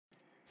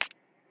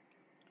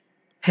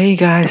Hey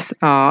guys,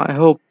 I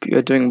hope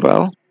you're doing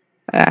well.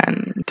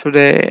 And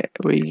today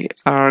we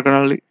are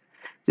gonna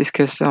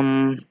discuss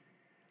some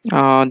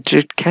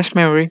direct cache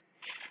memory,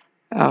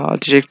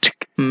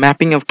 direct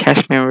mapping of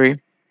cache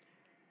memory.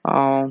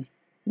 Um,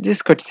 this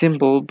is quite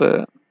simple,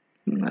 but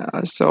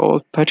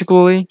so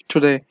particularly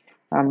today,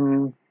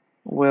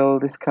 we'll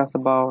discuss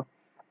about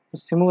the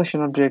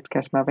simulation of direct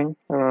cache mapping.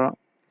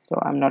 So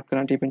I'm not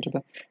gonna deep into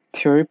the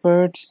theory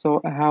part.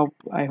 So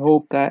I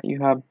hope that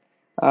you have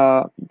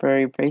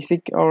very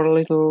basic or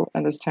little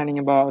understanding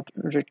about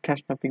direct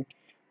cache mapping.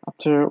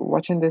 After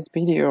watching this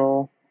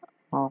video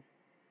uh,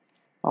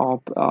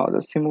 of the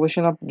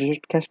simulation of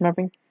direct cache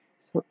mapping,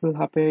 so we'll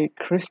have a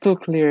crystal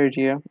clear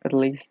idea at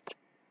least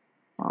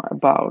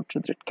about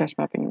direct cache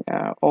mapping.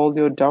 All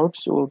your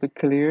doubts will be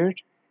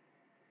cleared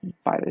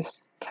by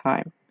this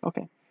time.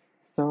 Okay.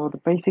 So the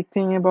basic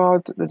thing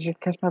about the direct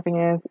cache mapping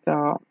is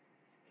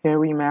here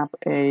we map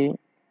a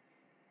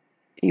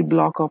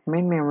block of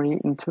main memory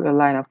into a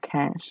line of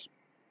cache.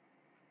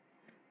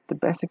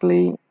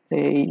 Basically,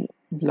 a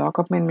block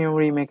of main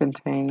memory may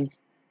contain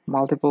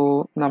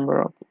multiple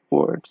number of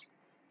words.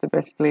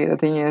 Basically, the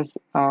thing is,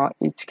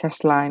 each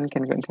cache line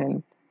can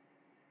contain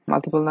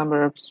multiple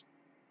number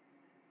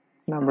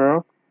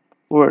of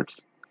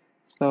words.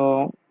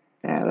 So,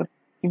 the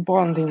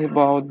important thing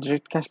about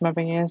direct cache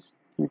mapping is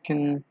you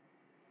can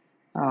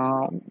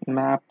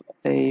map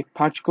a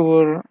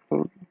particular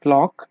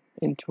block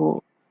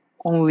into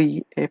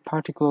only a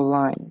particular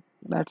line.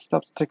 That's the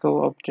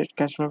obstacle of direct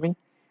cache mapping,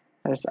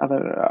 as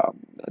other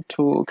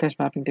two cache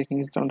mapping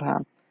techniques don't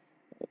have.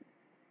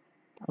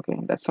 Okay,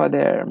 that's why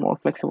they're more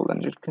flexible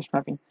than direct cache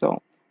mapping.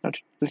 So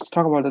let's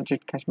talk about the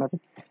direct cache mapping.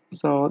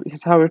 So this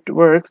is how it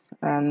works,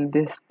 and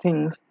these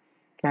things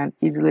can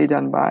easily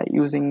done by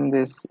using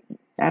this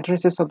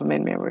addresses of the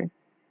main memory.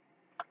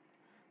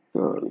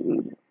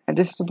 So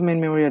addresses of the main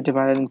memory are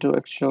divided into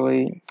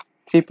actually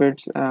three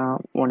parts.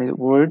 One is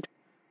word.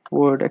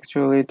 Word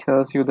actually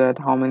tells you that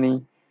how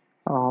many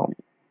uh,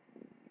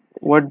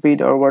 word bit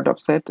or word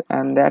offset,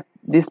 and that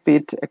this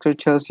bit actually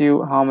tells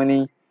you how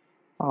many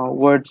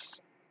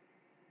words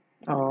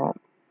uh,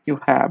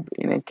 you have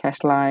in a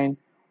cache line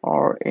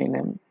or in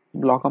a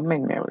block of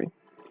main memory.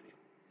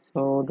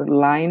 So the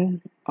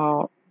line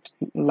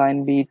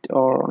bit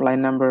or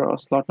line number or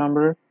slot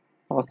number,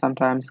 or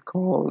sometimes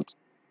called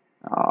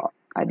uh,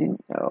 I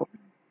didn't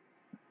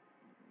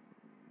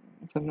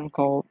sometimes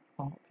called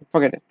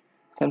forget it.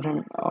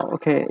 Sometimes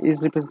okay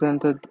is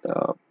represented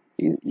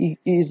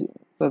is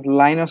the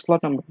line or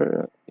slot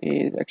number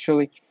is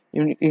actually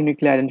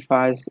uniquely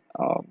identifies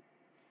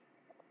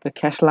the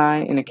cache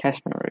line in a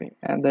cache memory,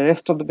 and the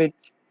rest of the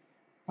bits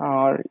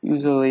are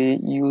usually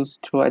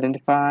used to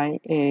identify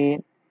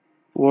a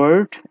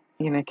word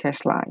in a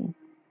cache line,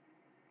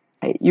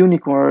 a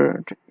unique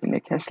word in a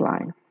cache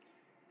line.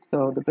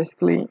 So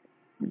basically,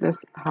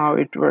 that's how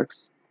it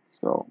works.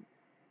 So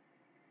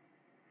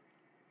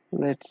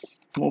let's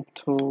move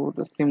to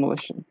the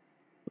simulation.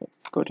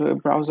 Let's go to a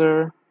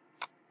browser.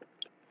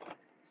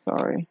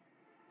 Sorry,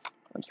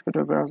 let's go to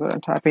a browser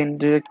and type in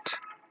direct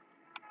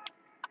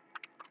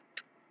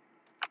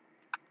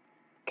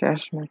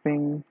cache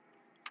mapping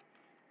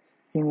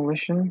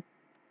simulation.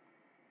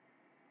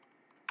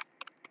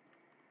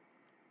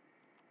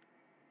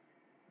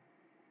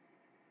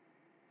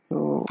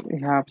 So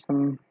we have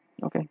some.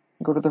 Okay,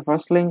 go to the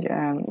first link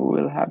and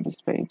we will have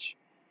this page.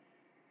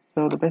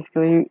 So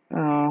basically,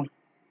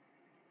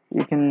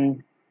 you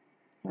can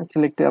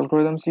select the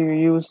algorithms you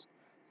use.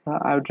 So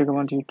I would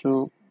recommend you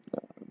to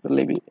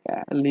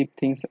leave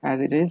things as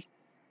it is,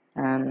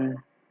 and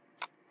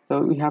so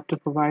we have to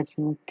provide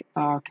some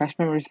cache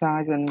memory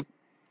size and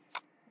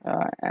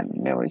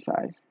memory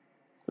size.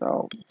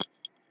 So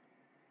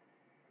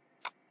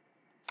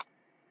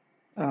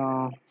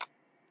uh,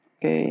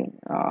 okay,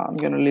 I'm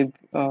gonna leave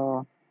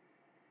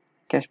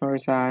cache memory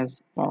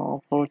size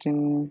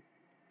 14,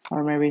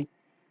 or maybe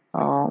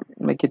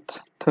make it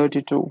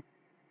 32,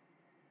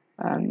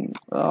 and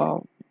we're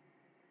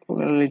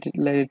gonna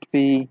let it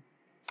be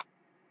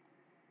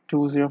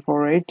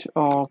 2048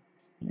 of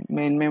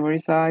main memory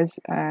size,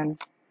 and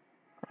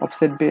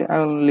offset bit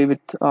I'll leave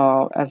it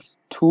as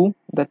 2.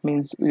 That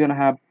means we're gonna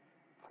have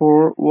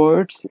 4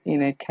 words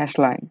in a cache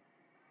line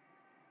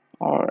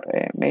or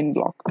a main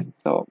block.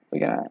 So we're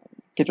gonna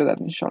get to that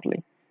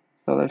shortly.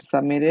 So let's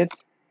submit it.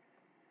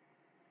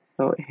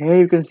 So here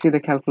you can see the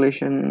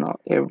calculation of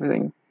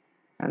everything,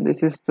 and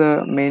this is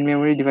the main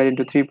memory divided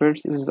into 3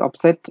 parts. This is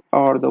offset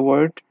or the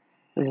word,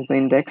 this is the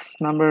index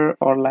number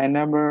or line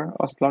number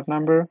or slot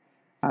number,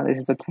 and this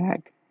is the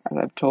tag, as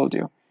I've told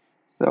you.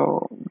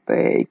 So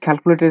they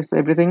calculated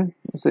everything,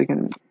 so you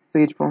can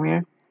see it from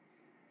here.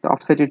 The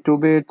offset is 2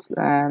 bits,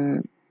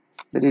 and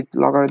they did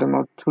logarithm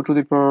of 2 to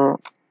the power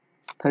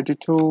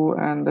 32,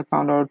 and they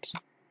found out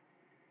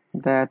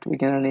that we're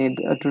gonna need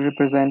to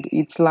represent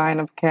each line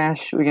of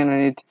cache, we're gonna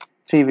need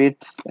 3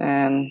 bits,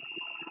 and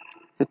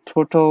the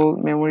total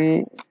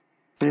memory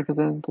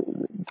represent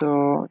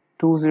the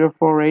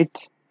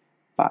 2048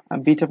 a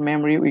bit of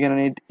memory, we're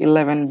gonna need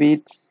 11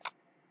 bits,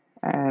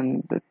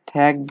 and the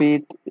tag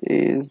bit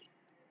is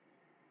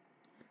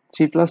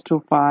 3 plus 2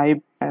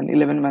 5, and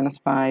 11 minus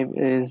 5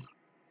 is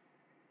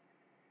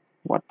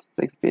what,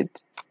 6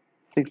 bit,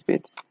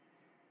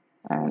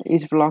 and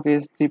each block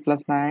is 3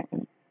 plus 9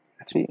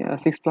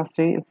 6 plus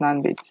 3 is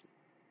 9 bits.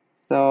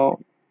 So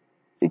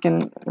you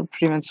can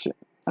pretty much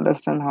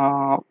understand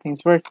how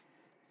things work.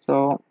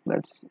 So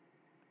let's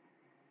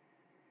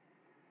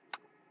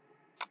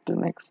do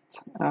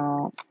next.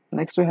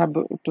 Next we have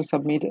to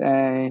submit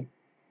a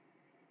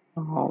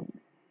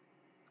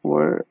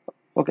word,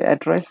 okay,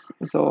 address.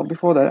 So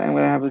before that, I'm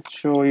gonna have to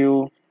show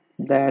you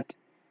that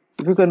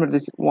if you convert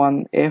this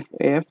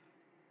 1FF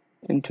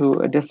into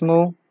a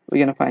decimal,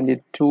 we're gonna find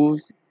it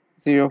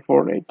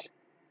 2048.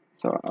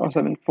 So, or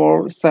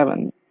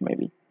 747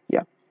 maybe,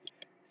 yeah.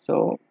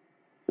 So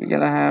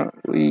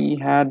we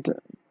had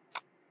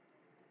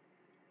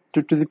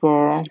 2 to the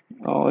power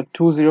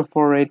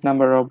 2048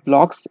 number of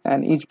blocks,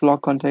 and each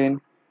block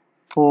contain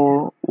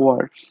 4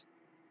 words.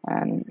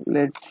 And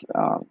let's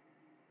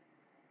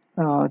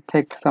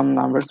take some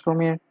numbers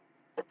from here.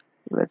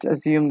 Let's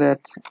assume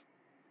that,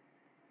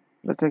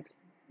 let's take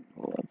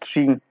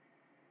 3,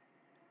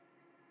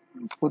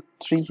 put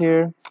 3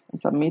 here,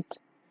 submit,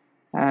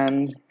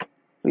 and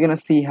we're gonna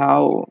see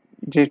how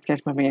direct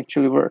cache mapping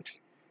actually works.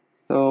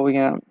 So we're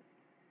gonna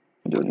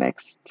do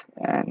next,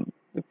 and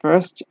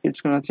first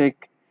it's gonna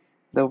check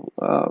the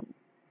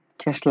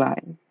cache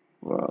line,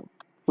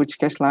 which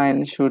cache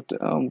line should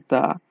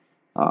the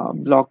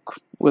block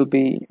will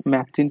be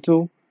mapped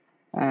into,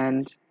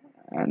 and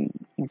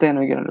then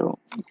we're gonna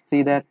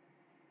see that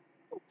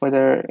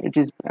whether it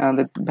is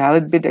the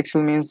valid bit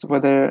actually means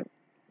whether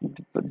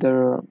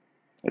the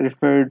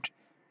referred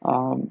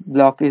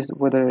block is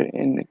whether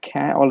in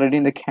already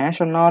in the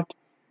cache or not.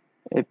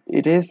 If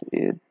it is,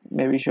 it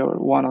may be show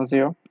 1 or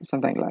 0,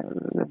 something like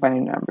the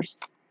binary numbers.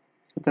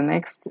 So the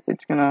next,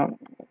 it's gonna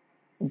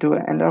do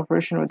an AND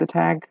operation with the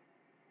tag,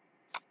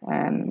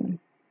 and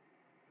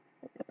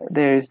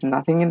there is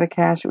nothing in the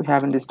cache. We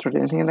haven't destroyed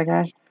anything in the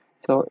cache,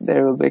 so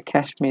there will be a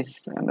cache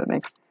miss. And the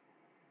next,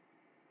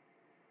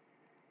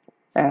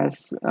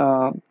 as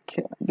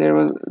there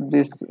was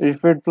this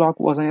referred block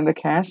wasn't in the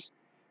cache,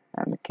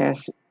 and the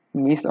cache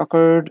miss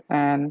occurred,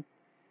 and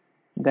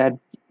that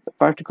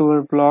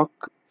particular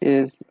block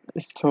is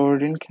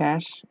stored in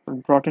cache,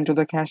 brought into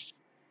the cache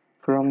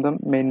from the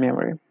main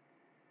memory.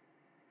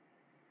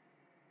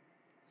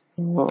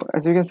 So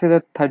as you can see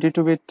that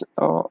 32-bit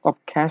of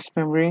cache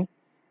memory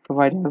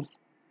provides us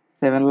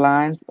 8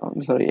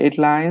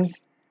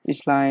 lines,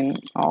 each line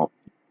of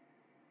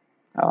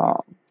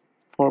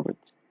 4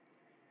 bits.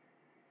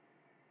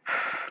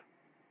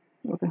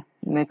 Okay,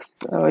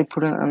 next I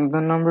put in another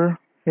number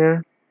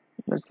here,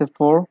 let's say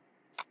 4,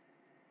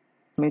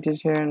 submit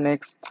it here.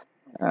 Next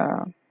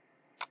so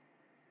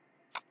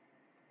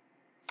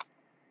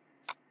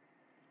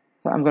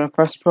I'm gonna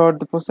fast forward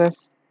the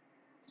process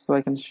so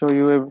I can show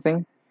you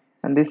everything.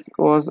 And this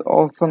was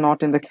also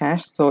not in the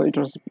cache, so it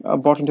was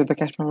brought into the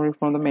cache memory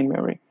from the main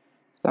memory.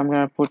 So I'm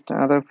gonna put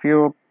another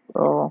few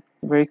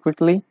very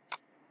quickly,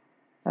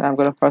 and I'm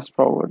gonna fast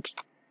forward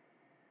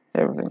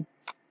everything.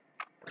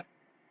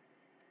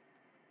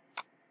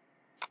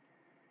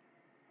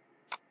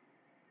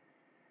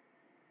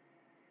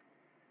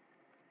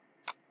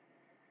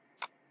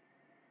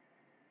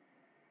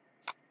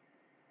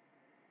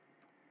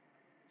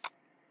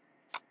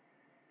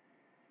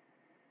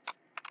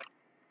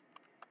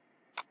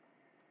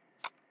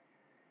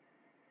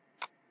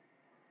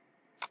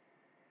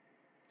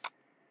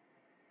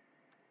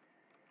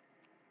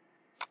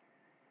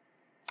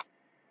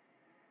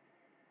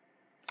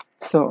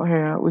 So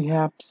here we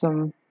have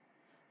some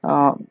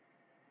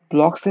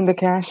blocks in the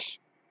cache,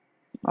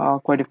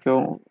 quite a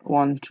few,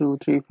 1 2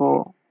 3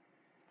 4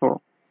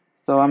 4.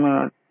 So I'm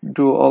gonna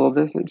do all of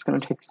this. It's gonna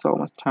take so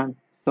much time.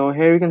 So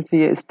here you can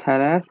see a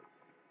status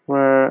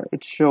where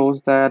it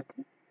shows that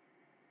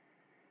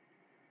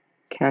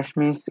cache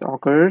miss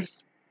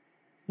occurs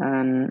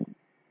and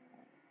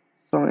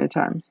so many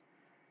times,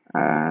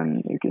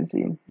 and you can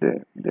see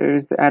there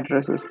is the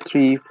addresses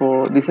 3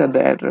 4. These are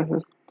the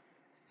addresses.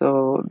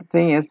 So the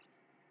thing is,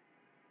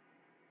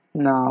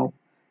 now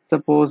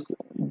suppose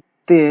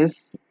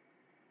this,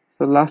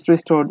 so last we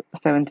stored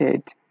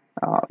 78,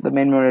 the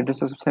main memory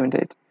address is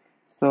 78.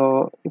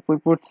 So if we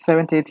put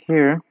 78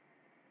 here,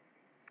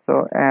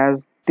 so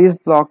as this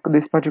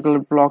particular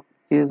block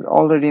is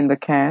already in the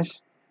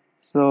cache,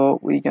 so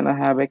we're gonna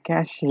have a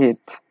cache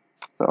hit.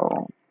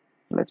 So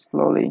let's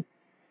slowly,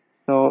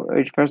 so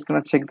it's first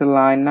gonna check the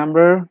line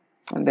number,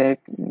 and then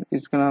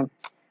it's gonna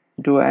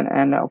do an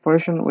AND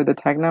operation with the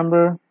tag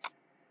number.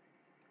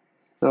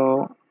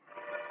 So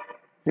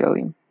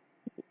really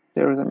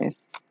there was a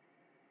miss.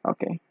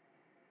 Okay,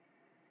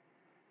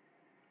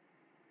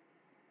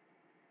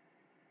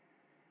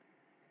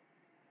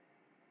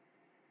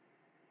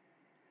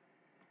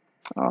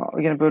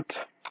 we're gonna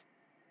put,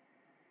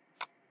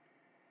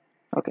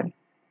 okay,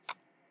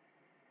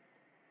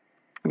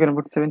 we're gonna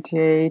put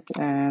 78,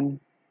 and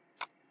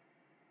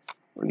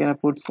we're gonna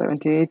put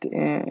 78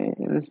 in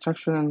the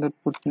instruction, and then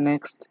put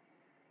next,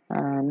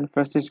 and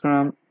first it's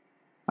gonna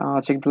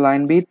check the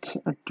line bit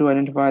to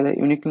identify the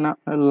unique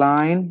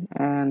line,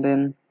 and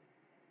then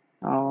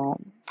uh,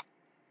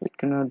 we're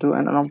gonna do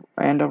an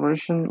AND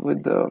operation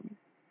with the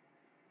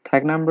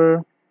tag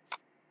number,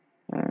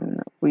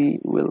 and we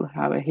will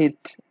have a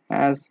hit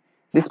as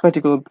this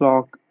particular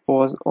block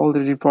was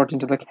already brought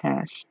into the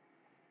cache,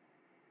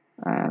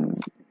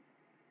 and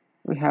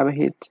we have a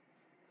hit.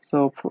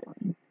 So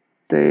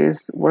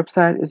this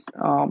website is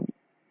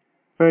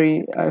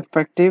very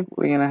effective.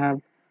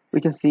 We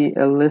can see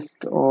a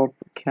list of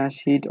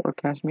cache hit or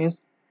cache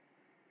miss.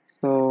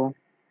 So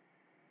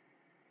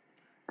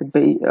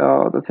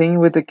the thing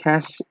with the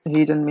cache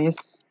hit and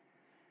miss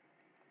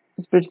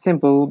is pretty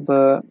simple,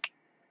 but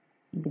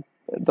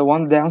the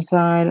one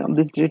downside of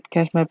this direct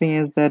cache mapping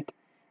is that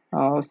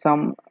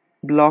some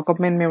block of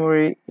main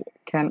memory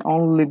can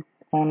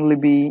only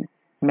be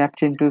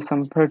mapped into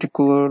some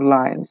particular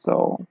line.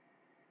 So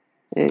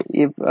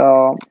if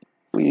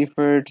we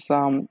referred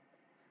some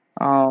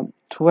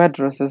two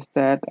addresses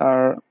that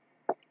are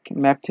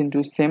mapped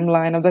into same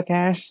line of the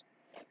cache,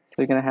 so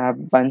you're gonna have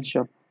a bunch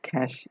of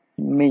cache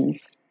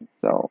miss.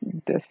 So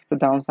this is the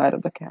downside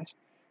of the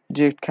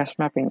direct cache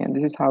mapping, and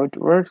this is how it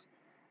works.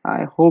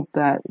 I hope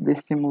that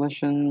this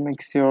simulation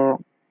makes your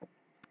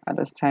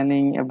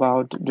understanding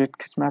about direct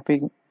cache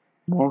mapping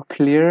more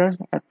clear,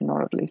 at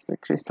least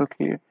crystal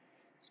clear.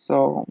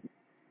 So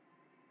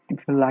if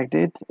you liked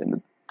it,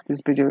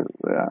 this video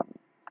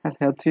has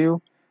helped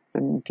you,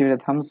 then give it a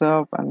thumbs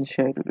up and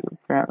share it with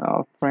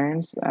your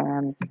friends,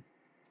 and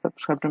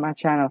subscribe to my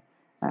channel,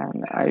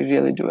 and I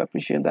really do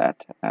appreciate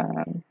that.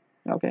 And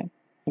okay,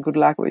 good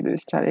luck with your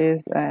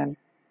studies and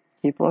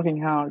keep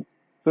working hard.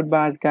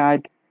 Goodbye,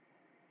 guys.